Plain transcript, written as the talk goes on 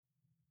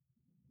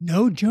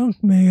No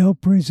Junk Mail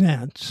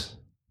presents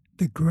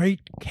The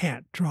Great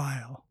Cat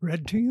Trial,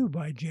 read to you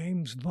by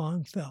James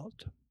Von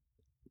Felt.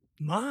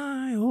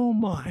 My, oh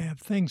my, have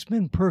things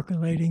been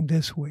percolating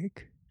this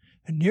week.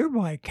 A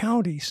nearby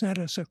county sent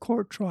us a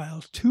court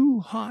trial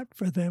too hot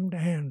for them to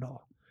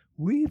handle.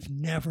 We've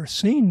never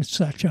seen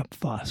such a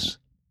fuss.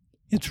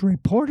 It's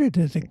reported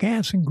at the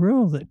Gas and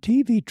Grill that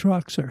TV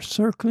trucks are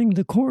circling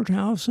the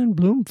courthouse in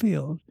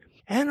Bloomfield.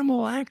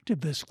 Animal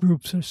activist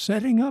groups are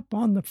setting up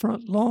on the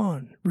front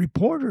lawn.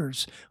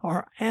 Reporters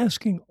are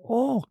asking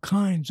all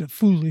kinds of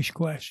foolish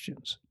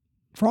questions.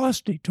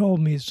 Frosty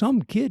told me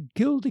some kid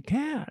killed a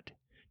cat.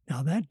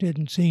 Now that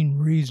didn't seem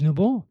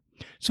reasonable.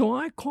 So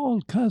I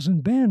called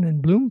Cousin Ben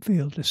in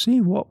Bloomfield to see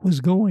what was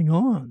going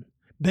on.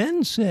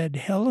 Ben said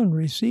Helen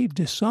received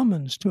a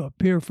summons to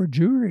appear for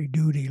jury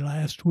duty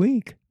last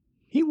week.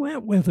 He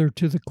went with her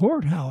to the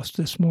courthouse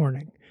this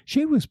morning.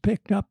 She was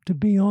picked up to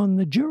be on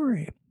the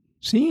jury.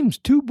 Seems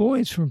two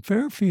boys from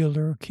Fairfield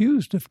are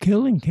accused of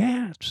killing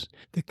cats.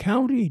 The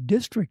county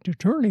district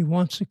attorney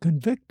wants to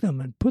convict them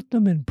and put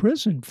them in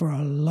prison for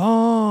a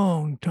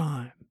long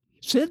time.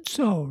 Said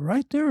so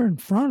right there in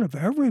front of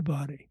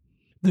everybody.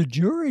 The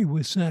jury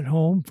was sent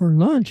home for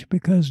lunch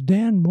because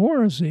Dan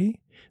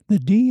Morrissey, the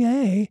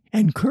DA,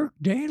 and Kirk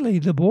Daly,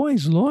 the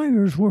boys'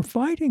 lawyers, were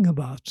fighting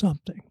about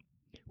something.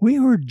 We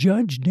heard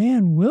Judge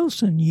Dan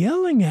Wilson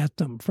yelling at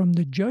them from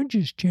the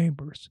judges'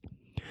 chambers.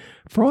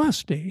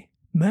 Frosty,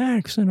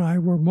 Max, and I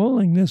were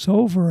mulling this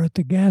over at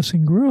the Gas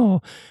and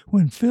Grill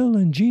when Phil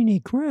and Jeannie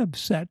Krebs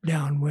sat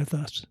down with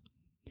us.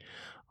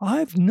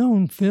 I've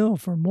known Phil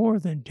for more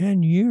than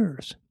 10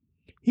 years.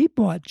 He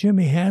bought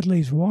Jimmy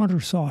Hadley's water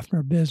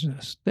softener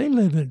business. They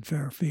live in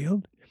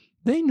Fairfield.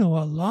 They know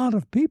a lot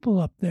of people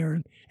up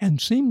there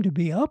and seem to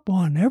be up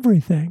on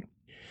everything.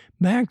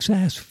 Max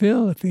asked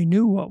Phil if he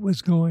knew what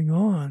was going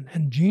on,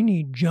 and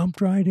Jeannie jumped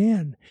right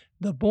in.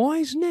 The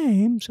boys'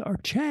 names are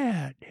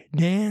Chad,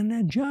 Dan,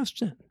 and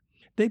Justin.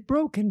 They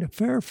broke into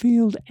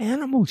Fairfield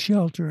Animal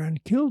Shelter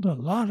and killed a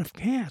lot of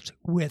cats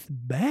with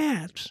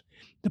bats.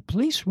 The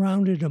police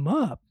rounded them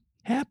up.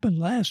 Happened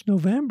last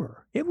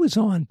November. It was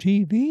on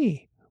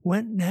TV.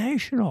 Went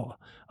national.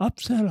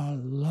 Upset a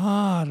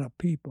lot of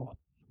people.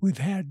 We've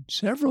had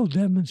several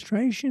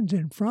demonstrations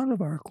in front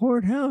of our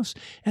courthouse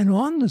and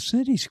on the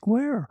city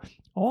square.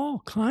 All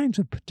kinds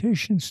of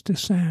petitions to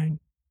sign.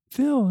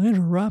 Phil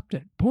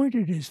interrupted,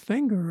 pointed his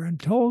finger, and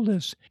told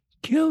us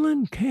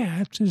killing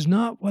cats is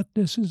not what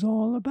this is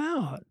all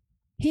about.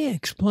 He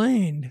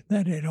explained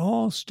that it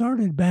all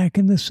started back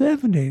in the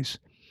 70s.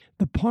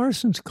 The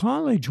Parsons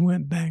College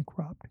went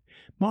bankrupt.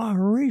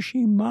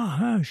 Maharishi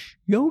Mahesh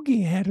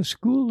Yogi had a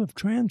school of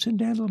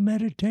transcendental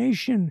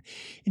meditation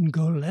in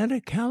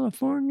Goleta,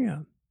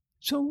 California.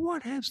 So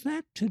what has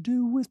that to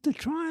do with the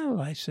trial,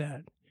 I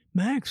said.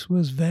 Max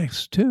was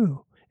vexed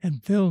too,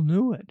 and Phil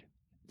knew it.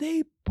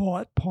 They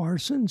bought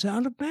Parsons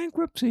out of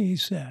bankruptcy, he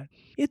said.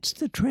 It's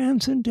the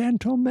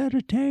transcendental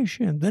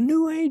meditation, the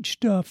New Age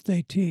stuff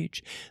they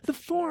teach, the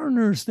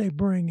foreigners they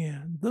bring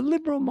in, the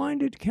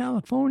liberal-minded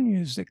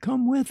Californians that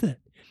come with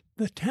it.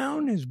 The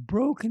town is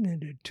broken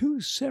into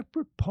two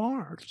separate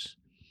parts.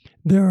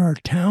 There are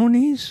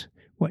townies,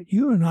 what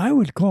you and I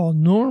would call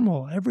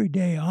normal,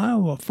 everyday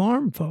Iowa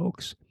farm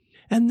folks,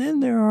 and then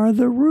there are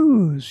the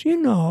ruse,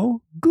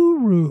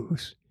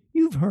 gurus.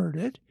 You've heard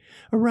it.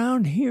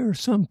 Around here,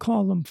 some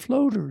call them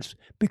floaters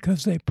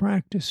because they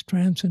practice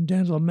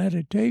transcendental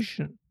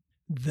meditation.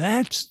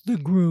 That's the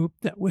group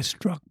that was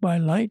struck by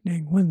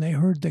lightning when they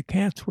heard the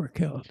cats were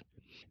killed.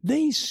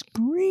 They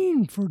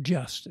screamed for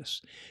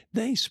justice.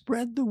 They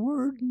spread the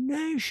word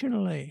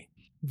nationally.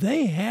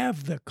 They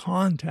have the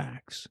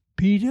contacts.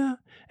 PETA,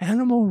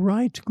 animal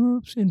rights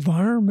groups,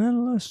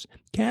 environmentalists,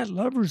 cat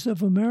lovers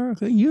of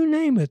America, you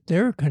name it,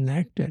 they're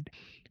connected.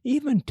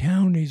 Even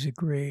townies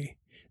agree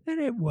that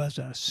it was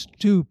a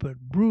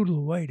stupid,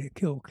 brutal way to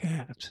kill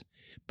cats.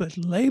 But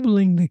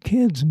labeling the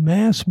kids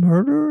mass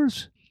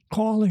murderers,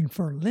 calling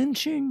for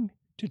lynching,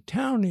 to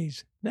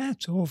townies,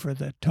 that's over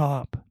the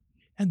top.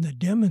 And the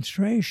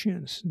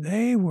demonstrations,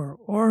 they were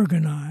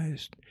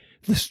organized.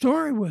 The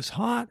story was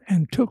hot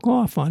and took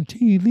off on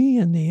TV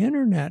and the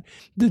internet.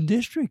 The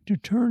district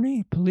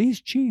attorney, police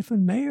chief,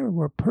 and mayor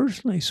were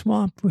personally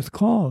swamped with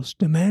calls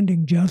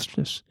demanding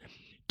justice.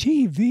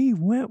 TV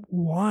went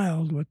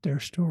wild with their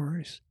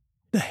stories.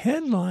 The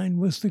headline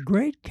was The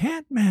Great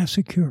Cat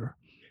Massacre.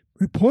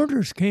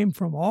 Reporters came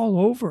from all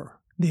over.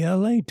 The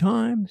LA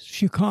Times,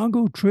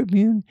 Chicago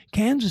Tribune,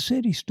 Kansas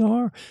City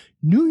Star,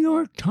 New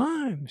York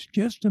Times,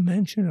 just to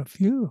mention a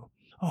few.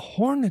 A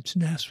hornet's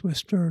nest was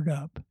stirred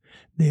up.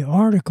 The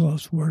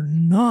articles were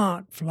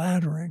not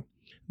flattering.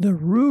 The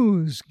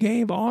ruse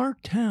gave our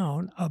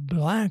town a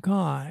black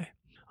eye.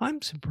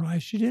 I'm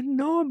surprised you didn't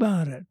know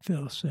about it,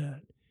 Phil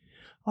said.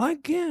 I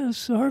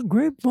guess our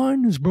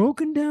grapevine is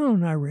broken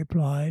down, I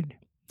replied.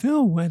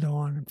 Phil went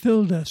on and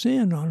filled us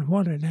in on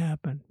what had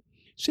happened.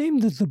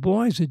 Seemed that the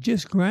boys had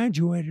just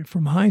graduated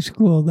from high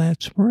school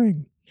that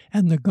spring,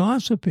 and the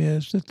gossip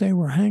is that they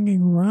were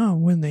hanging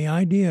around when the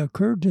idea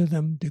occurred to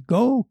them to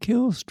go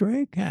kill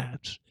stray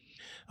cats.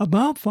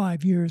 About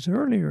 5 years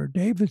earlier,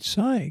 David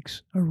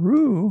Sykes, a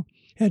Roo,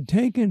 had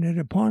taken it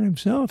upon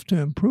himself to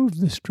improve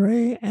the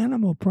stray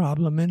animal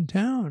problem in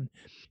town.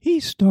 He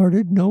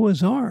started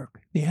Noah's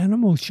Ark, the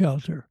animal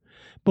shelter,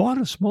 bought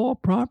a small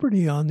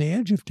property on the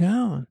edge of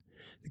town.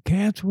 The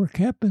cats were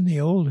kept in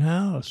the old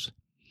house.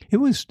 It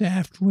was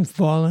staffed with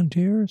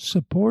volunteers,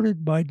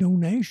 supported by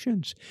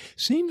donations.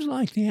 Seems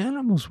like the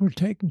animals were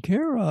taken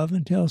care of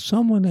until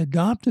someone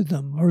adopted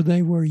them or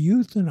they were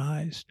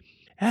euthanized.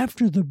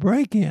 After the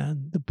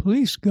break-in, the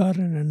police got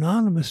an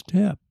anonymous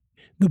tip.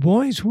 The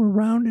boys were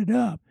rounded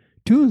up.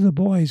 2 of the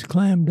boys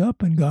clammed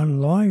up and got a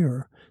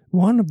lawyer.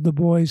 One of the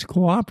boys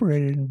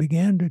cooperated and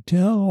began to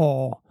tell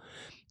all.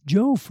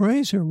 Joe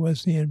Fraser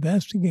was the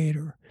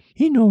investigator.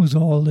 He knows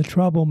all the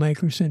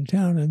troublemakers in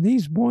town, and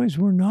these boys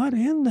were not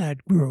in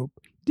that group.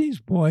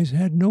 These boys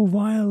had no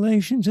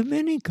violations of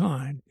any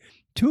kind.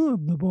 2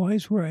 of the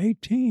boys were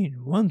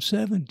 18, one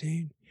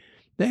 17.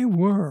 They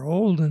were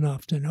old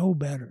enough to know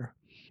better.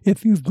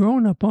 If you've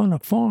grown up on a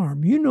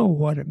farm, you know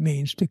what it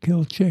means to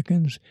kill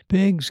chickens,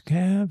 pigs,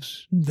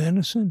 calves, and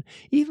venison,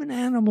 even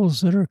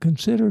animals that are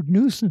considered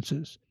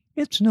nuisances.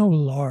 It's no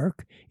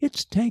lark.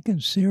 It's taken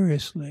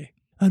seriously.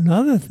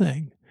 Another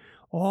thing,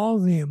 all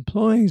the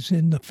employees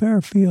in the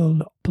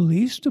Fairfield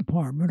Police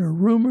Department are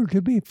rumored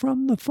to be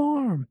from the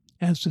farm,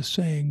 as the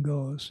saying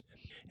goes,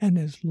 and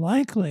it's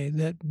likely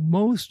that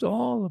most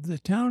all of the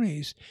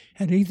townies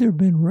had either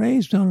been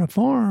raised on a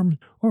farm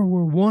or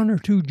were 1 or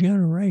 2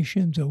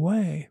 generations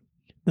away.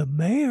 The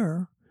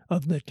mayor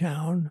of the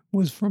town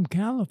was from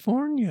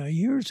California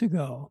years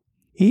ago.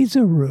 He's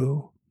a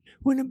Roo.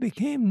 When it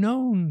became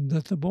known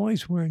that the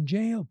boys were in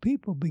jail,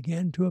 people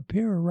began to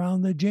appear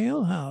around the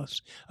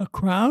jailhouse. A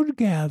crowd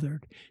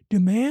gathered.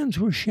 Demands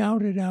were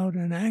shouted out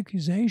and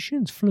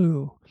accusations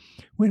flew.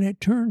 When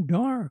it turned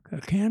dark, a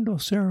candle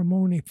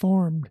ceremony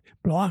formed,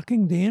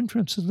 blocking the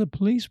entrance of the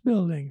police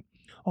building.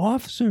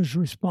 Officers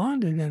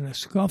responded and a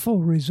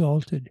scuffle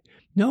resulted.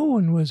 No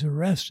one was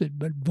arrested,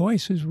 but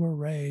voices were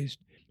raised.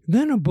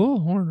 Then a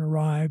bullhorn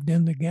arrived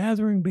and the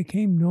gathering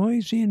became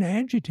noisy and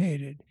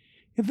agitated.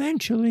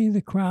 Eventually,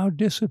 the crowd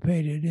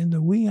dissipated in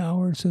the wee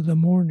hours of the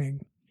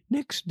morning.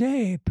 Next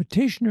day,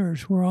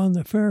 petitioners were on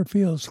the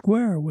Fairfield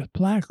Square with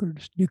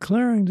placards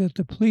declaring that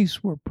the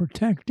police were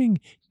protecting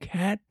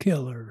cat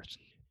killers.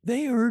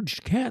 They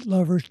urged cat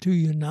lovers to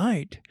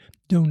unite.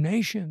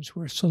 Donations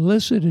were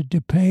solicited to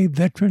pay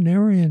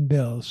veterinarian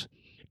bills.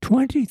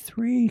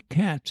 23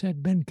 cats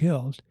had been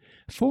killed.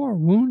 4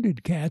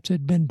 wounded cats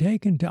had been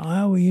taken to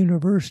Iowa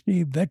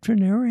University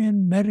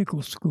Veterinarian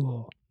Medical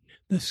School.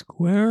 The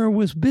square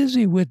was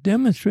busy with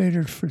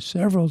demonstrators for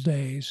several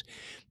days.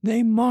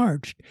 They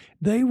marched,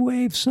 they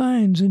waved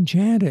signs and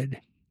chanted.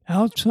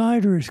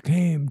 Outsiders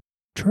came.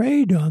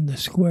 Trade on the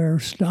square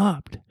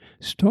stopped.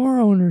 Store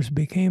owners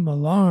became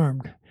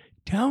alarmed.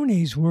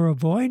 Townies were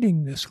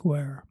avoiding the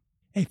square.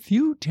 A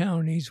few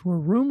townies were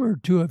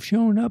rumored to have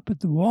shown up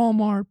at the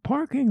Walmart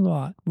parking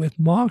lot with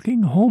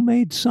mocking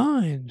homemade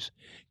signs.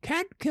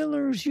 Cat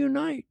killers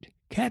unite.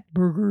 Cat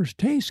burgers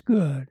taste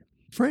good.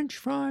 French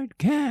fried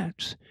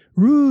cats.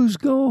 Roos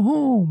go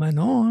home, and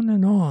on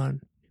and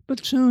on.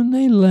 But soon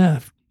they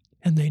left,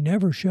 and they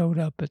never showed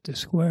up at the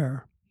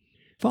square.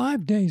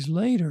 5 days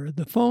later,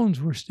 the phones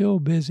were still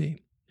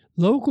busy.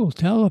 Local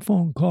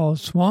telephone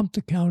calls swamped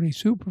the county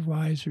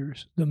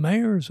supervisors, the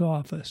mayor's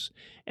office.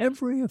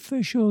 Every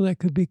official that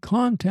could be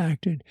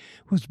contacted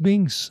was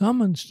being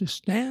summoned to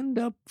stand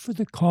up for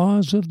the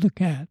cause of the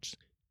cats.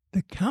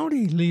 The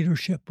county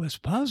leadership was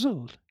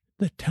puzzled.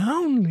 The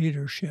town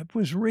leadership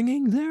was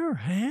wringing their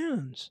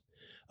hands.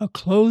 A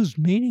closed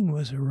meeting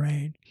was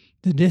arranged.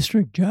 The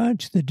district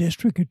judge, the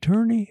district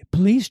attorney,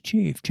 police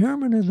chief,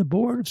 chairman of the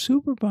board of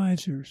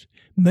supervisors,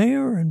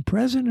 mayor and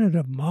president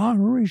of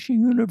Maharishi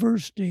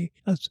University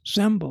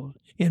assembled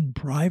in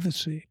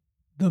privacy.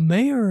 The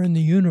mayor and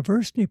the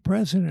university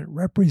president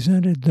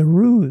represented the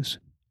Roos.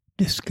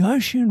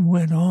 Discussion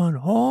went on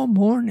all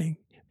morning.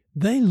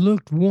 They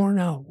looked worn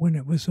out when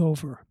it was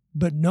over,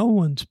 but no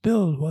one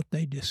spilled what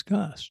they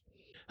discussed.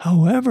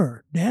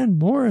 However, Dan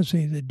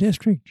Morrissey, the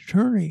district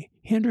attorney,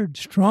 hinted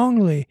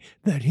strongly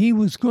that he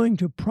was going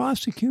to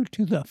prosecute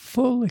to the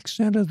full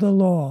extent of the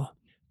law.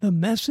 The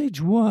message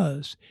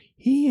was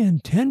he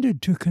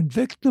intended to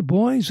convict the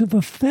boys of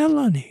a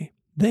felony.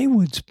 They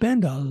would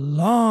spend a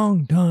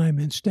long time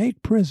in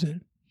state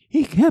prison.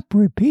 He kept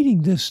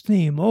repeating this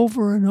theme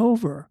over and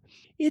over.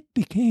 It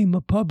became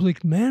a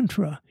public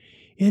mantra.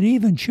 It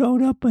even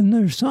showed up in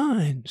their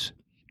signs.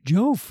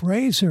 Joe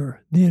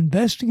Fraser, the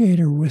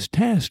investigator, was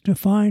tasked to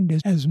find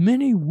as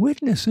many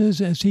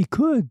witnesses as he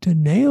could to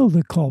nail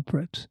the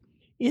culprits.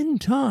 In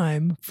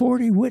time,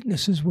 40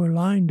 witnesses were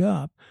lined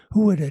up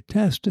who would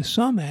attest to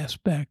some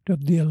aspect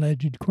of the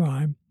alleged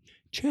crime.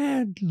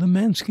 Chad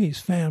Lemensky's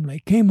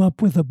family came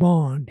up with a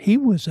bond. He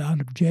was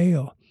out of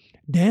jail.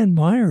 Dan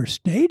Meyer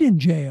stayed in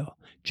jail.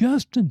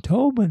 Justin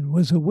Tobin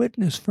was a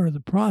witness for the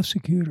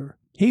prosecutor.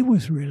 He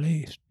was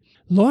released.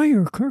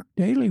 Lawyer Kirk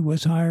Daly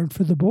was hired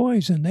for the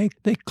boys, and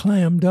they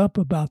clammed up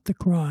about the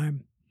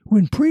crime.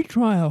 When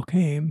pretrial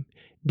came,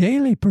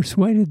 Daly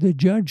persuaded the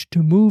judge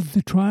to move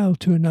the trial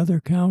to another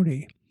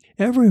county.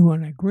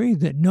 Everyone agreed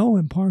that no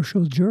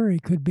impartial jury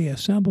could be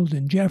assembled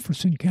in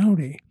Jefferson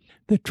County.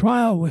 The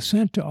trial was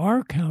sent to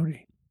our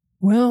county.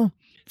 Well,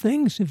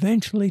 things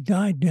eventually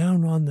died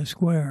down on the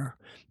square.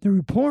 The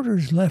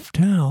reporters left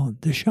town.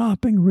 The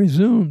shopping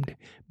resumed,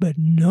 but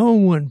no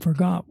one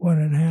forgot what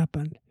had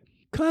happened.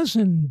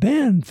 Cousin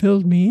Ben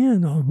filled me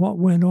in on what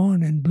went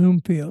on in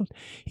Bloomfield.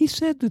 He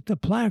said that the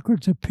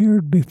placards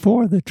appeared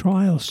before the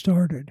trial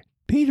started.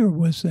 Peter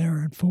was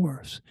there in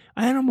force.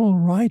 Animal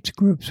rights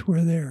groups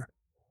were there.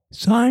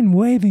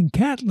 Sign-waving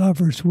cat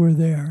lovers were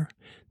there.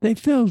 They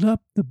filled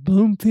up the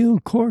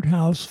Bloomfield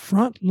Courthouse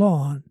front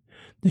lawn.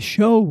 The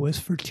show was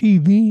for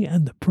TV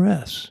and the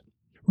press.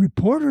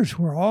 Reporters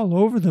were all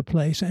over the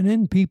place and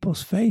in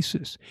people's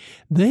faces.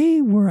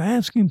 They were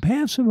asking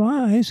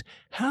passersby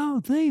how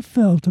they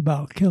felt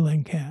about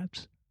killing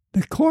cats.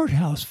 The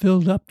courthouse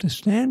filled up to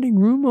standing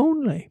room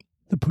only.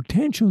 The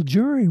potential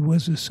jury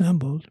was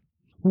assembled.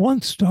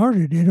 Once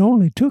started, it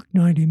only took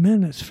 90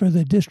 minutes for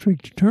the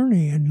district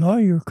attorney and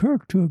lawyer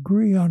Kirk to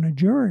agree on a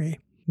jury.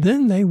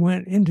 Then they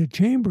went into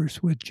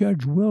chambers with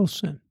Judge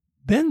Wilson.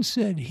 Ben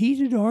said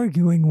heated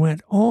arguing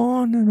went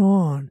on and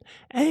on.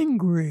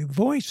 Angry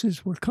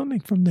voices were coming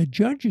from the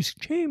judge's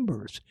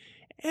chambers.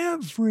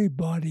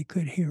 Everybody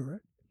could hear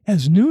it.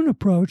 As noon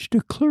approached,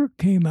 a clerk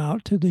came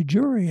out to the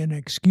jury and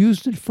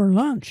excused it for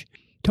lunch,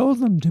 told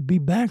them to be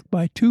back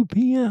by 2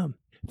 p.m.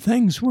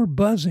 Things were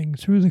buzzing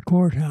through the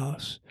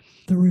courthouse.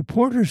 The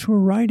reporters were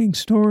writing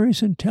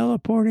stories and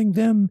teleporting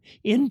them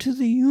into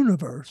the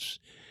universe.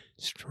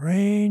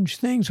 Strange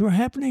things were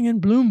happening in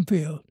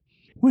Bloomfield.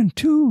 When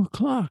 2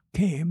 o'clock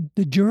came,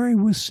 the jury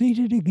was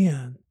seated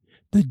again.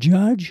 The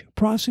judge,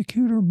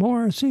 prosecutor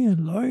Morrissey,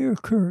 and lawyer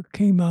Kirk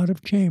came out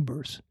of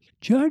chambers.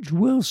 Judge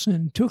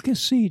Wilson took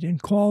his seat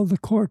and called the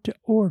court to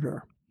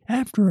order.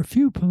 After a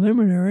few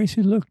preliminaries,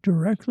 he looked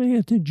directly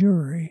at the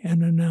jury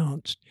and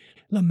announced,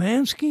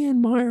 Lemansky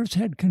and Myers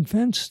had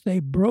confessed they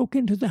broke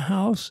into the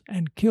house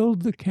and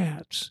killed the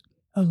cats.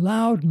 A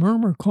loud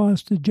murmur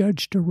caused the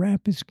judge to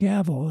rap his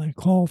gavel and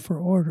call for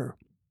order.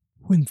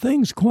 When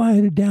things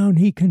quieted down,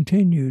 he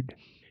continued,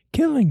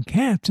 Killing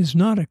cats is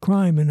not a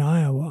crime in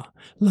Iowa.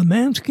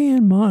 Lemansky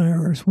and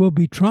Myers will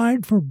be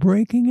tried for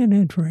breaking and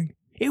entering.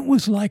 It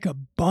was like a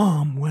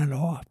bomb went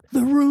off.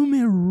 The room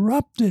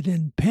erupted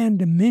in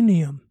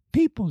pandemonium.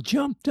 People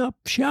jumped up,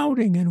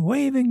 shouting and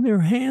waving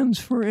their hands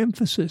for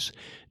emphasis.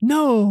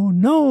 No,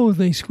 no,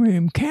 they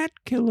screamed. Cat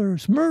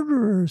killers,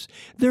 murderers.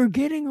 They're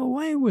getting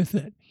away with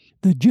it.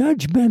 The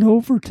judge bent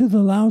over to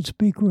the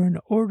loudspeaker and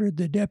ordered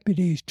the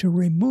deputies to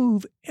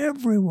remove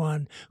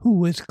everyone who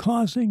was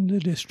causing the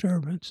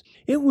disturbance.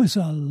 It was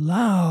a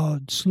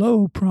loud,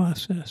 slow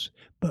process,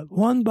 but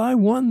one by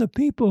one the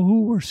people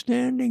who were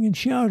standing and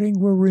shouting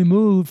were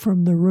removed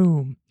from the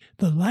room.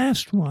 The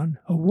last one,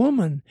 a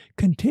woman,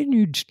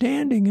 continued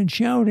standing and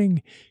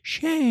shouting,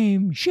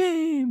 Shame,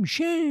 shame,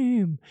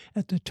 shame,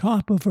 at the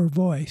top of her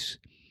voice.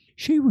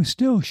 She was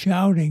still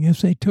shouting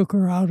as they took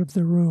her out of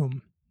the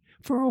room.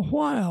 For a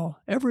while,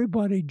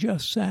 everybody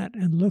just sat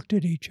and looked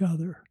at each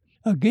other.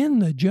 Again,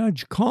 the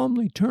judge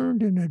calmly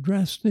turned and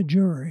addressed the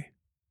jury.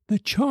 The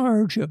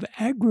charge of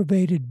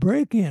aggravated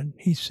break-in,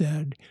 he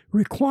said,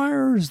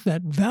 requires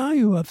that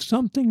value of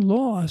something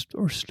lost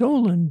or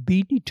stolen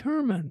be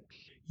determined.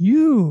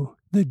 You,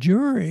 the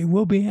jury,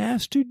 will be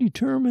asked to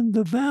determine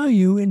the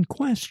value in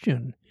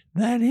question.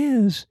 That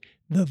is,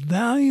 the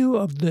value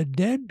of the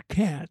dead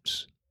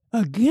cats.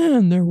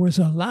 Again, there was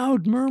a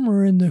loud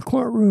murmur in the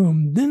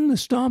courtroom. Then the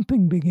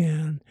stomping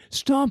began.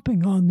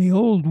 Stomping on the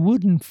old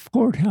wooden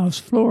courthouse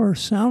floor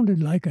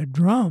sounded like a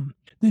drum.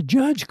 The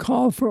judge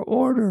called for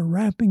order,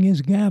 rapping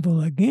his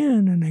gavel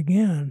again and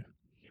again.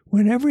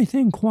 When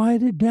everything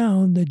quieted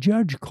down, the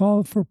judge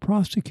called for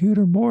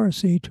Prosecutor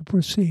Morrissey to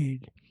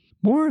proceed.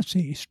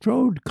 Morrissey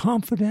strode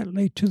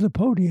confidently to the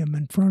podium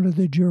in front of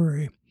the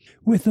jury.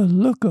 With a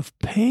look of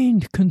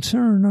pained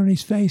concern on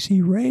his face,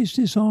 he raised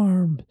his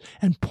arm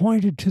and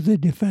pointed to the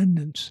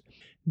defendants.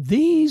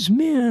 These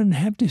men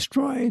have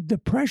destroyed the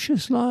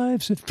precious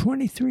lives of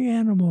 23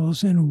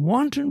 animals in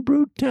wanton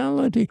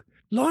brutality.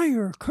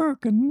 Lawyer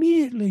Kirk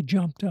immediately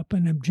jumped up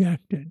and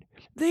objected.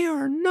 They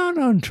are not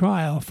on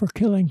trial for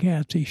killing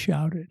cats, he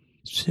shouted.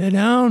 Sit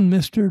down,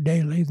 Mr.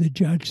 Daly, the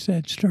judge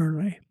said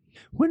sternly.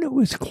 When it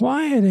was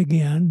quiet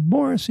again,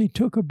 Morrissey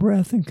took a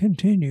breath and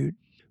continued.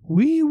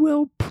 We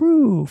will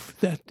prove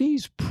that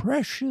these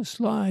precious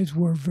lives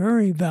were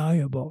very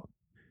valuable.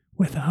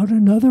 Without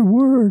another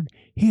word,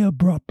 he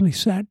abruptly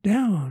sat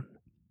down.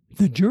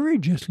 The jury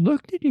just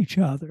looked at each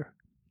other.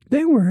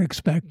 They were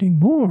expecting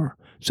more.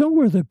 So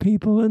were the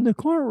people in the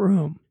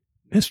courtroom.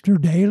 Mr.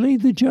 Daly,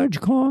 the judge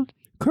called.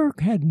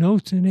 Kirk had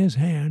notes in his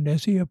hand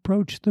as he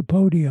approached the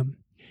podium.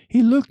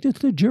 He looked at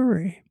the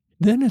jury,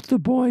 then at the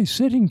boys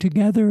sitting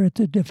together at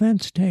the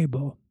defense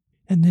table,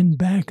 and then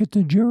back at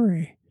the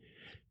jury.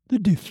 The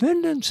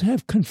defendants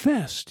have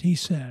confessed, he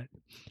said.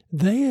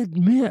 They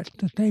admit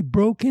that they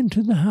broke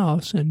into the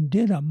house and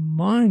did a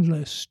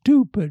mindless,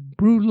 stupid,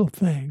 brutal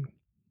thing.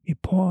 He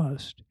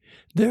paused.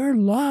 Their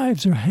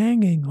lives are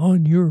hanging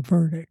on your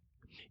verdict.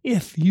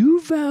 If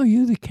you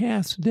value the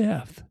cat's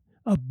death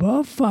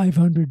above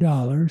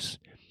 $500,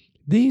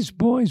 these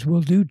boys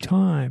will do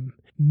time,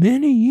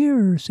 many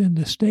years in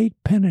the state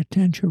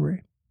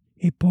penitentiary."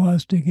 He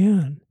paused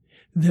again.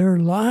 "Their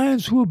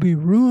lives will be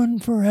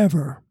ruined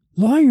forever."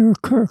 Lawyer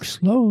Kirk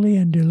slowly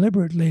and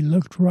deliberately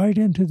looked right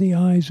into the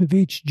eyes of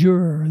each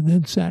juror and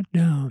then sat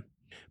down.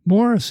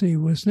 Morrissey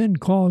was then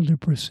called to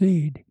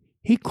proceed.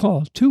 He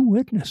called 2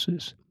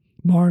 witnesses.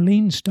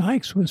 Marlene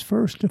Stykes was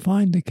first to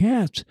find the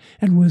cats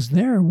and was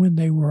there when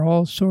they were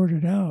all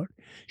sorted out.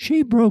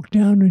 She broke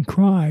down and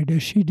cried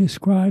as she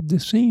described the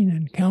scene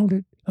and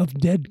counted of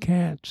dead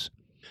cats.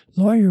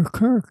 Lawyer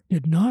Kirk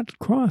did not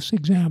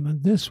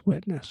cross-examine this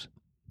witness.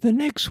 The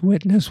next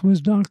witness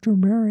was Dr.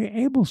 Mary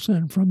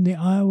Abelson from the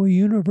Iowa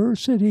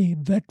University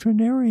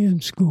Veterinarian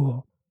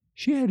School.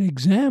 She had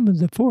examined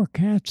the 4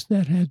 cats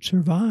that had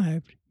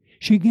survived.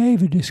 She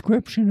gave a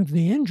description of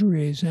the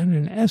injuries and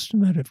an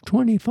estimate of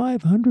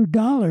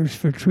 $2,500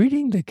 for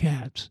treating the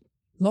cats.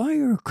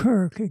 Lawyer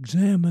Kirk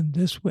examined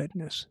this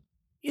witness.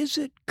 "Is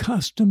it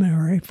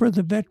customary for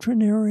the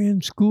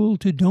veterinarian school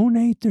to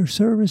donate their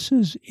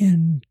services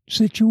in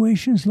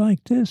situations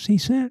like this?" he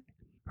said.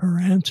 Her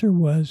answer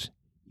was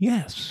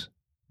yes.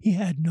 He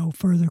had no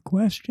further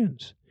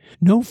questions.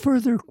 "No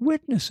further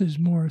witnesses,"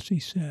 Morrissey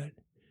said.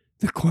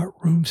 The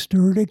courtroom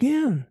stirred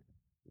again.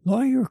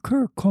 Lawyer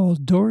Kirk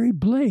called Dory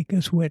Blake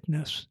as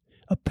witness,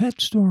 a pet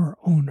store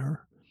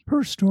owner.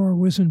 Her store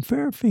was in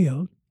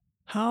Fairfield.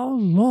 "How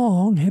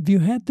long have you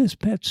had this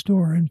pet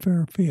store in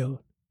Fairfield?"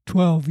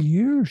 12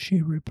 years, she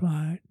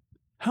replied.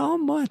 "How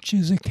much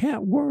is a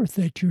cat worth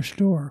at your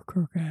store?"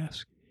 Kirk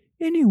asked.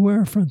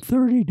 "Anywhere from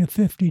 $30 to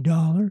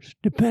 $50,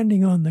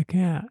 depending on the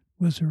cat,"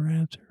 was her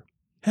answer.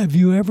 "Have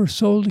you ever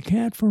sold a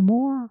cat for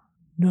more?"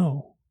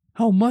 "No."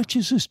 "How much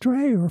is a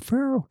stray or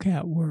feral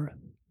cat worth?"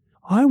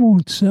 "I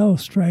won't sell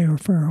stray or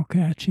feral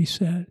cats," she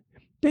said.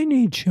 "They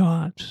need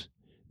shots.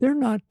 They're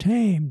not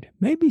tamed,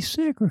 may be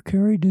sick or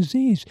carry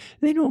disease.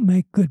 They don't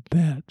make good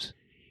pets."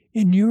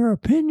 "In your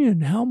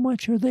opinion, how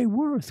much are they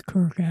worth?"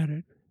 Kirk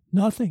added.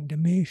 "Nothing to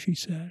me," she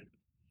said.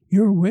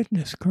 "Your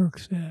witness," Kirk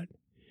said.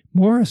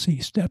 Morrissey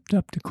stepped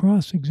up to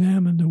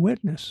cross-examine the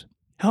witness.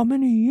 "How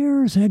many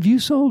years have you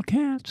sold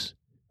cats?"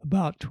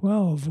 "About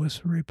 12, was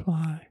the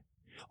reply.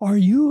 "Are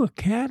you a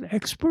cat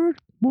expert?"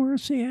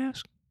 Morrissey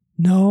asked.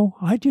 "No,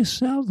 I just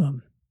sell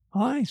them."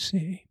 "I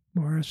see,"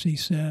 Morrissey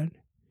said.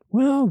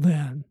 "Well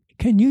then,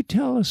 can you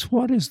tell us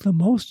what is the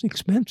most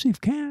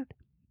expensive cat?"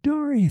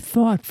 Dory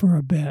thought for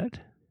a bit,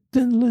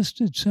 then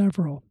listed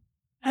several.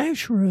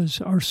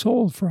 "Asheras are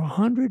sold for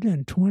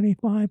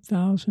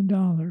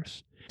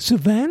 $125,000.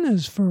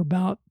 Savannahs for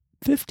about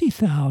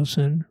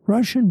 $50,000.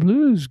 Russian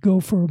blues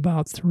go for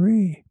about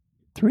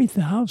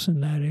 $3,000,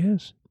 that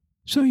is."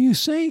 "So you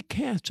say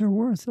cats are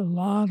worth a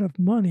lot of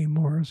money,"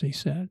 Morrissey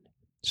said.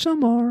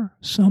 "Some are,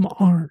 some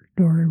aren't,"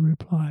 Dory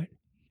replied.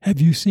 "Have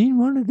you seen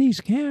one of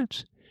these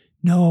cats?"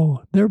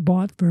 "No, they're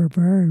bought for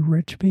very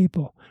rich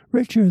people,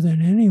 richer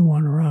than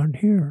anyone around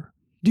here."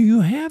 "Do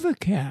you have a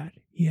cat?"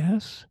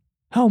 "Yes."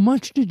 "How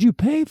much did you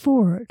pay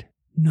for it?"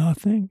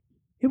 "Nothing.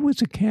 It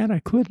was a cat I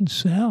couldn't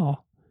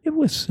sell. It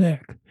was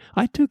sick.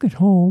 I took it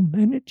home,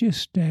 and it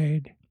just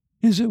stayed."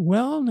 "Is it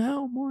well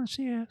now?"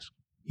 Morrissey asked.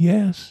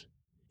 "Yes."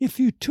 "If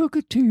you took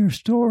it to your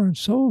store and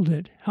sold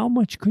it, how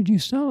much could you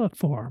sell it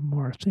for?"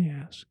 Morrissey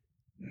asked.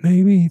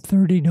 "Maybe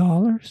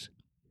 $30.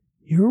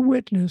 "Your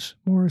witness,"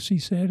 Morrissey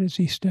said as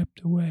he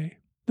stepped away.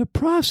 The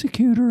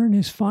prosecutor in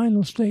his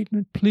final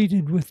statement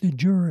pleaded with the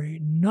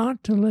jury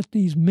not to let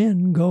these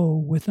men go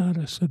without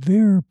a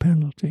severe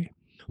penalty.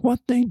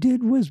 What they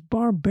did was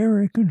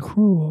barbaric and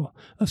cruel.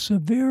 A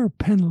severe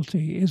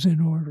penalty is in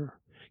order.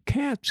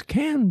 Cats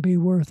can be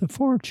worth a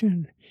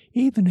fortune,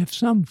 even if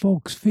some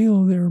folks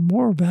feel they're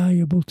more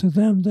valuable to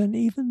them than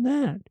even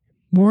that.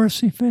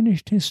 Morrissey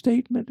finished his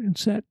statement and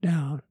sat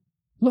down.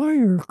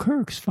 Lawyer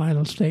Kirk's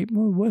final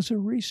statement was a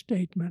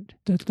restatement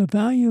that the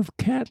value of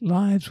cat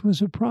lives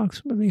was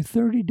approximately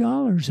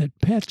 $30 at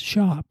pet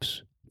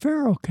shops.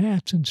 Feral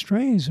cats and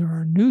strays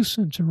are a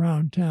nuisance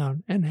around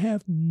town and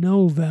have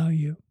no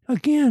value.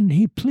 Again,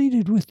 he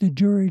pleaded with the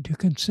jury to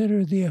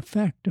consider the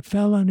effect a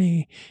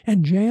felony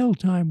and jail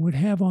time would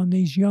have on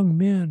these young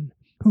men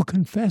who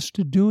confessed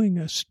to doing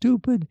a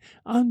stupid,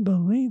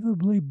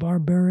 unbelievably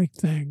barbaric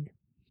thing.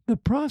 The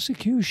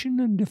prosecution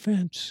and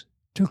defense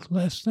took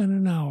less than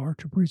an hour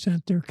to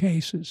present their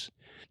cases.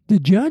 The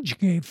judge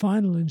gave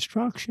final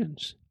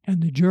instructions,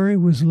 and the jury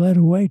was led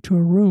away to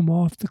a room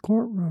off the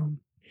courtroom.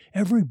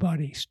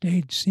 Everybody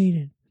stayed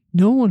seated.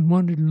 No one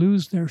wanted to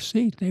lose their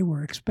seat. They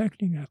were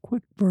expecting a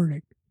quick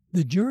verdict.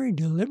 The jury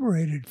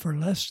deliberated for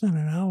less than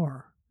an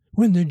hour.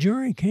 When the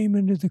jury came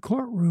into the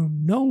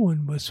courtroom, no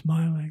one was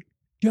smiling.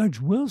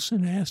 Judge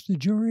Wilson asked the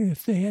jury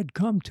if they had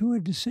come to a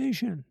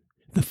decision.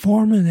 The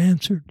foreman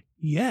answered,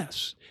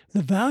 yes.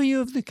 The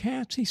value of the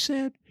cats, he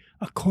said,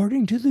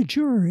 according to the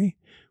jury,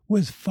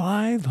 was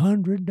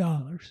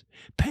 $500.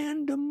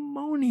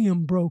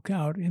 Pandemonium broke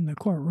out in the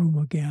courtroom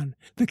again.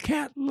 The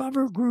cat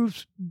lover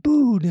groups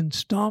booed and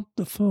stomped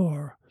the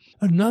floor.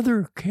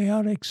 Another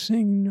chaotic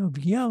scene of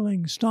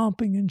yelling,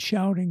 stomping, and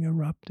shouting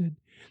erupted.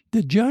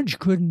 The judge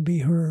couldn't be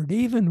heard,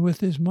 even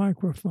with his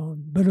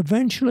microphone, but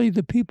eventually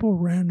the people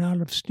ran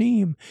out of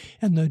steam,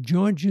 and the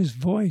judge's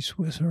voice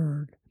was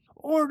heard.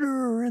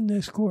 "Order in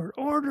this court,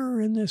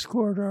 order in this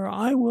court, or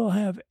I will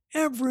have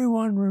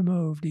everyone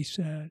removed," he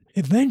said.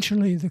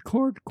 Eventually the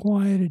court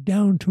quieted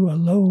down to a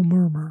low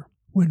murmur.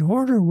 When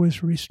order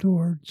was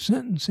restored,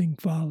 sentencing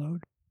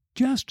followed.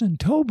 Justin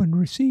Tobin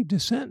received a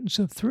sentence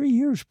of 3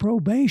 years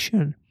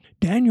probation.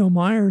 Daniel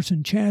Myers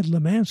and Chad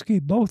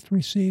Lemansky both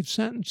received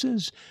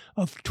sentences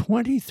of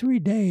 23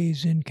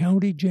 days in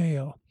county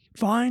jail,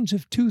 fines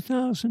of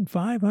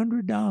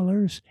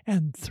 $2,500,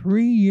 and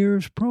 3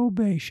 years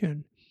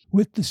probation,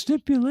 with the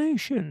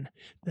stipulation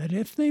that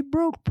if they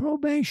broke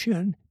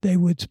probation, they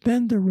would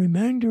spend the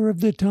remainder of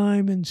the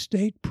time in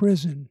state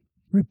prison.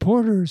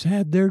 Reporters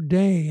had their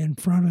day in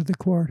front of the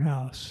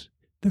courthouse.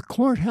 The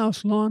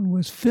courthouse lawn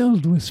was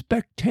filled with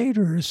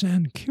spectators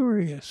and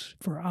curious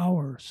for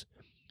hours.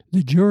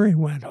 The jury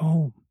went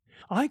home.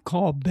 I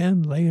called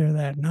Ben later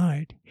that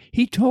night.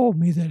 He told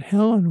me that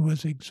Helen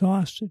was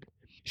exhausted.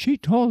 She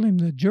told him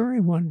the jury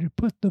wanted to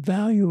put the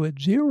value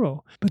at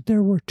 0, but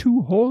there were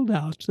 2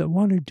 holdouts that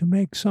wanted to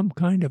make some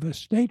kind of a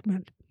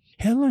statement.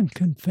 Helen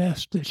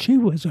confessed that she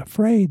was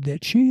afraid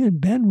that she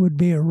and Ben would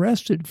be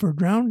arrested for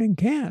drowning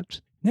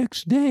cats.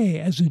 Next day,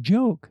 as a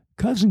joke,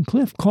 Cousin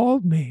Cliff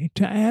called me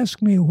to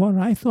ask me what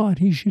I thought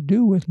he should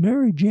do with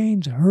Mary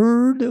Jane's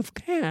herd of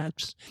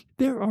cats.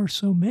 "There are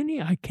so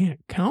many I can't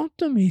count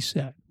them," he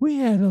said. We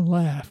had a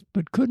laugh,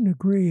 but couldn't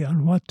agree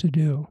on what to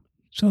do.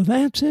 So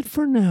that's it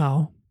for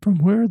now. From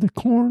where the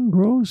corn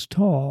grows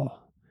tall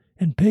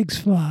and pigs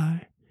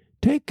fly,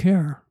 take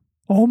care.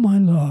 All my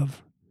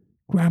love,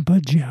 Grandpa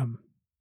Jim.